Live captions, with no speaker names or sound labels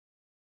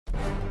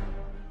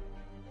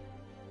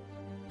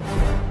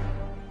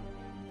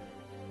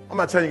I'm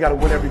not telling you got to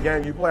win every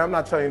game you play. I'm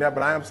not telling you that,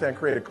 but I am saying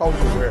create a culture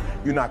where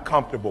you're not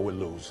comfortable with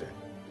losing.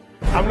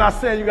 I'm not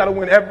saying you got to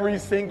win every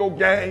single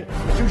game,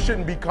 but you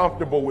shouldn't be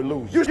comfortable with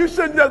losing. You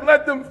shouldn't just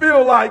let them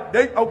feel like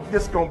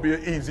this is going to be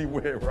an easy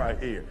win right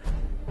here.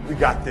 We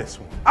got this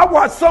one. I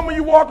watch some of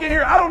you walk in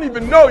here, I don't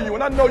even know you,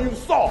 and I know you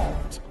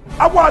soft.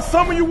 I watch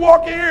some of you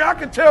walk in here, I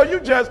can tell you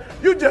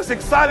just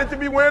excited to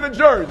be wearing a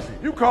jersey.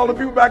 You call the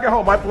people back at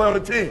home, I play on the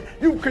team.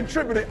 You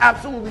contributed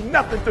absolutely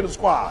nothing to the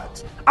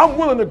squads. I'm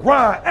willing to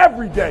grind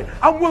every day.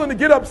 I'm willing to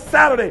get up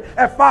Saturday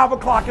at 5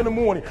 o'clock in the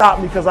morning. Stop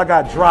me because I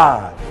got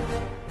drive.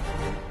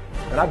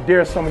 And I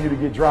dare some of you to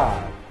get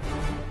drive.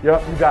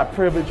 Yep, you got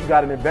privilege, you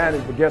got an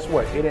advantage, but guess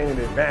what? It ain't an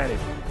advantage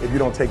if you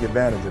don't take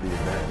advantage of the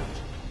advantage.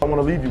 I want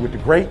to leave you with the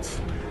greats.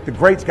 The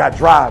greats got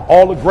drive.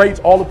 All the greats,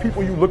 all the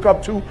people you look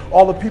up to,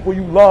 all the people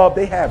you love,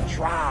 they have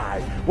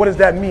drive. What does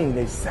that mean?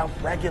 They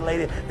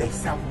self-regulated, they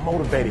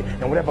self-motivated.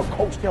 And whatever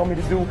coach tell me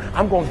to do,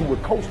 I'm going to do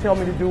what coach tell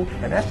me to do,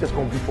 and that's just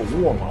going to be for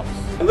warm-ups.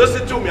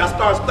 Listen to me, I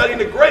started studying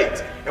the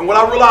greats. And what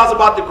I realized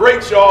about the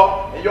greats,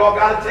 y'all, and y'all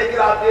got to take it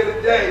out there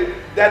today,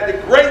 that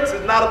the greats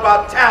is not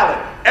about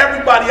talent.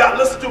 Everybody out,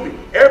 listen to me,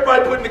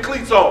 everybody putting the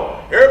cleats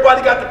on.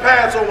 Everybody got the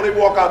pads on when they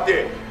walk out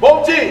there.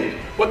 Both teams.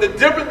 But the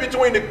difference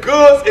between the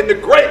goods and the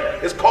great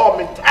is called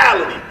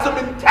mentality. It's a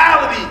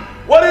mentality.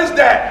 What is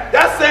that?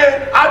 That's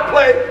saying I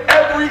play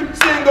every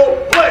single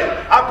play.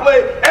 I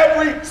play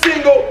every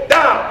single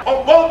down.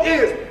 On both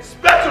ends,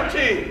 special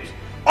teams,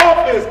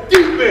 offense,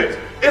 defense.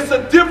 It's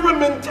a different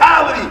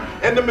mentality.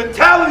 And the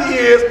mentality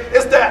is,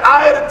 it's that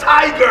eye of the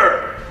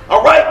tiger.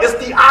 All right? It's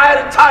the eye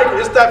of the tiger.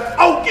 It's that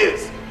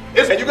focus.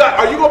 And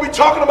are you going to be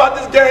talking about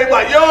this game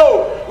like,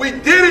 yo, we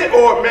did it,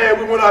 or man,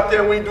 we went out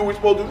there and we didn't do what we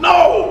supposed to do?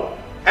 No.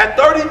 At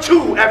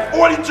 32, at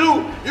 42,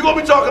 you're going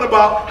to be talking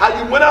about how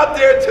you went out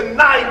there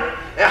tonight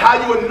and how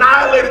you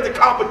annihilated the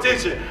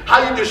competition,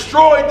 how you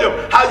destroyed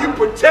them, how you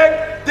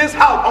protect this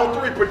house. On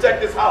three,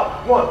 protect this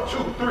house. 1,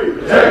 2, 3.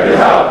 Protect this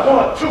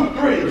house. 1, 2,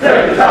 3.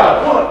 Protect this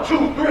house. 1,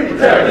 2, 3.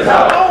 Protect this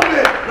house.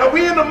 Moment. Now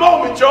we in the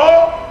moment,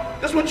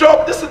 y'all. This is what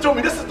y'all, listen to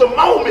me. This is the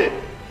moment.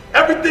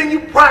 Everything you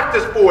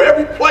practice for,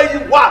 every play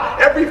you watch,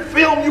 every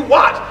film you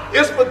watch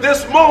is for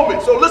this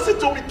moment. So listen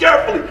to me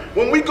carefully.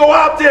 When we go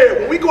out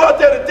there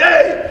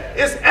today,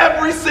 it's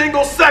every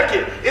single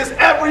second. It's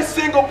every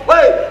single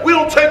play. We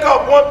don't take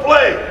off one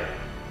play.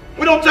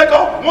 We don't take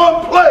off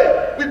one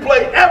play. We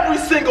play every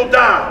single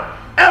down,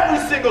 every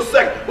single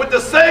second with the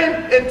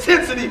same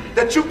intensity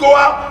that you go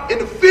out in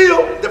the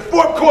field, the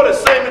fourth quarter,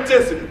 same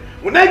intensity.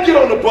 When they get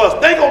on the bus,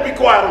 they gonna be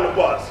quiet on the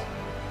bus.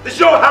 It's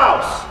your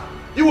house.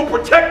 You will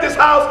protect this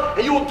house,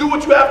 and you will do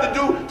what you have to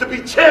do to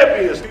be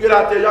champions. You get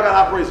out there, y'all got to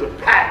operate as a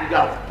pack. You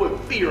got to put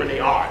fear in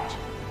their heart.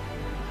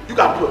 You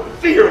got to put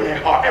fear in their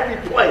heart. Every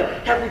play,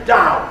 every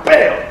down,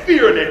 bam,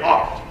 fear in their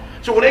heart.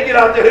 So when they get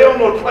out there, they don't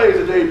know the plays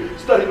that they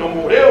study no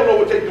more. They don't know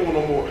what they're doing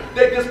no more.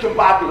 They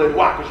discombobulated.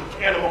 Why? Because you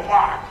tear them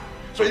apart.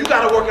 So you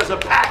got to work as a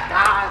pack,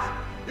 guys.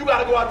 You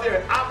got to go out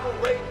there and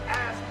operate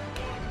as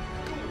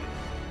a unit.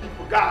 Be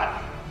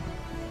forgotten.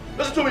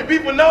 Listen to me, be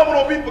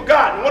phenomenal, be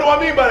forgotten. What do I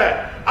mean by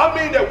that? I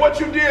mean that what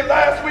you did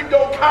last week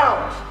don't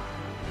count.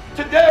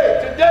 Today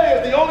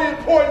is the only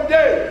important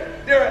day.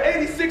 There are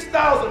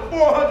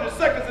 86,400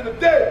 seconds in a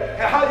day,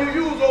 and how you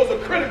use those are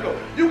critical.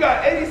 You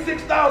got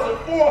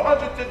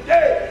 86,400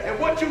 today, and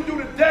what you do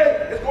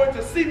today is going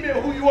to cement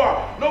who you are.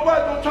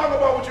 Nobody's going to talk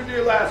about what you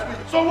did last week.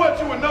 So what,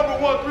 you were number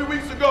one 3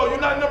 weeks ago, you're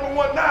not number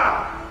one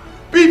now.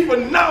 Be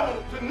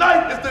phenomenal.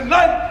 Tonight is the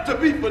night to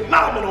be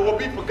phenomenal or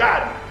be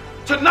forgotten.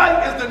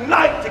 Tonight is the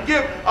night to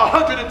give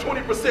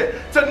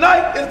 120%.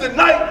 Tonight is the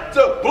night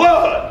to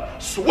blood,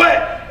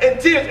 sweat, and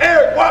tears.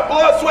 Eric, why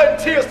blood, sweat, and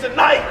tears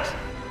tonight?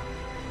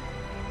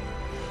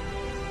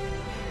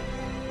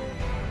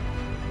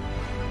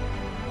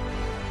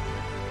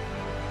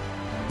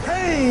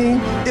 Pain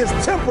is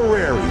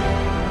temporary.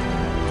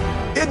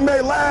 It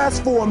may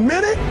last for a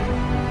minute,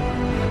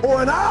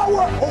 or an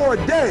hour, or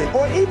a day,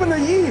 or even a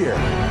year.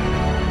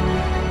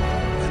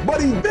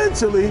 But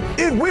eventually,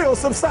 it will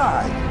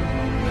subside.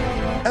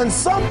 And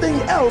something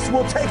else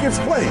will take its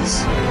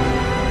place.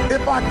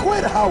 If I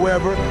quit,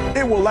 however,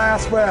 it will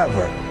last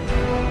forever.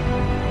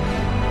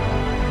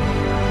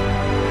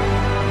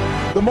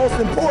 The most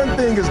important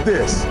thing is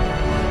this: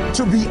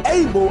 to be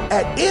able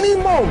at any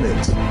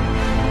moment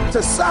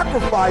to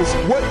sacrifice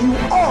what you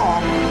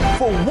are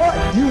for what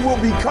you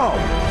will become.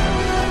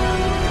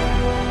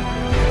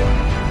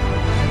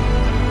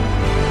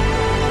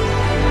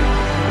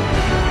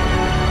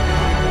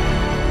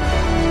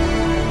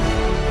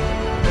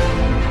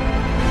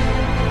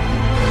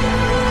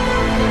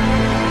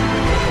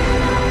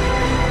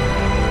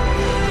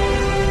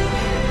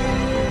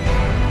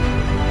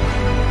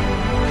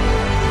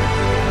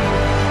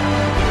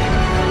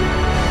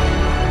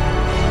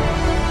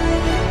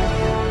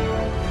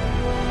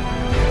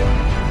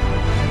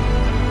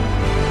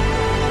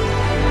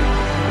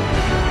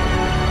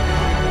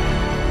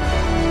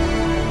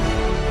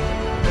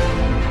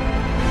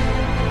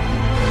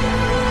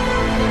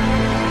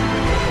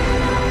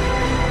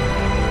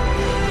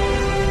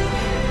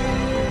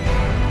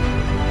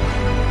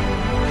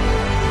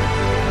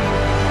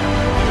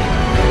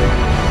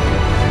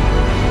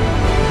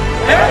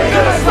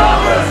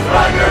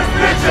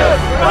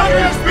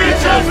 R.F.C.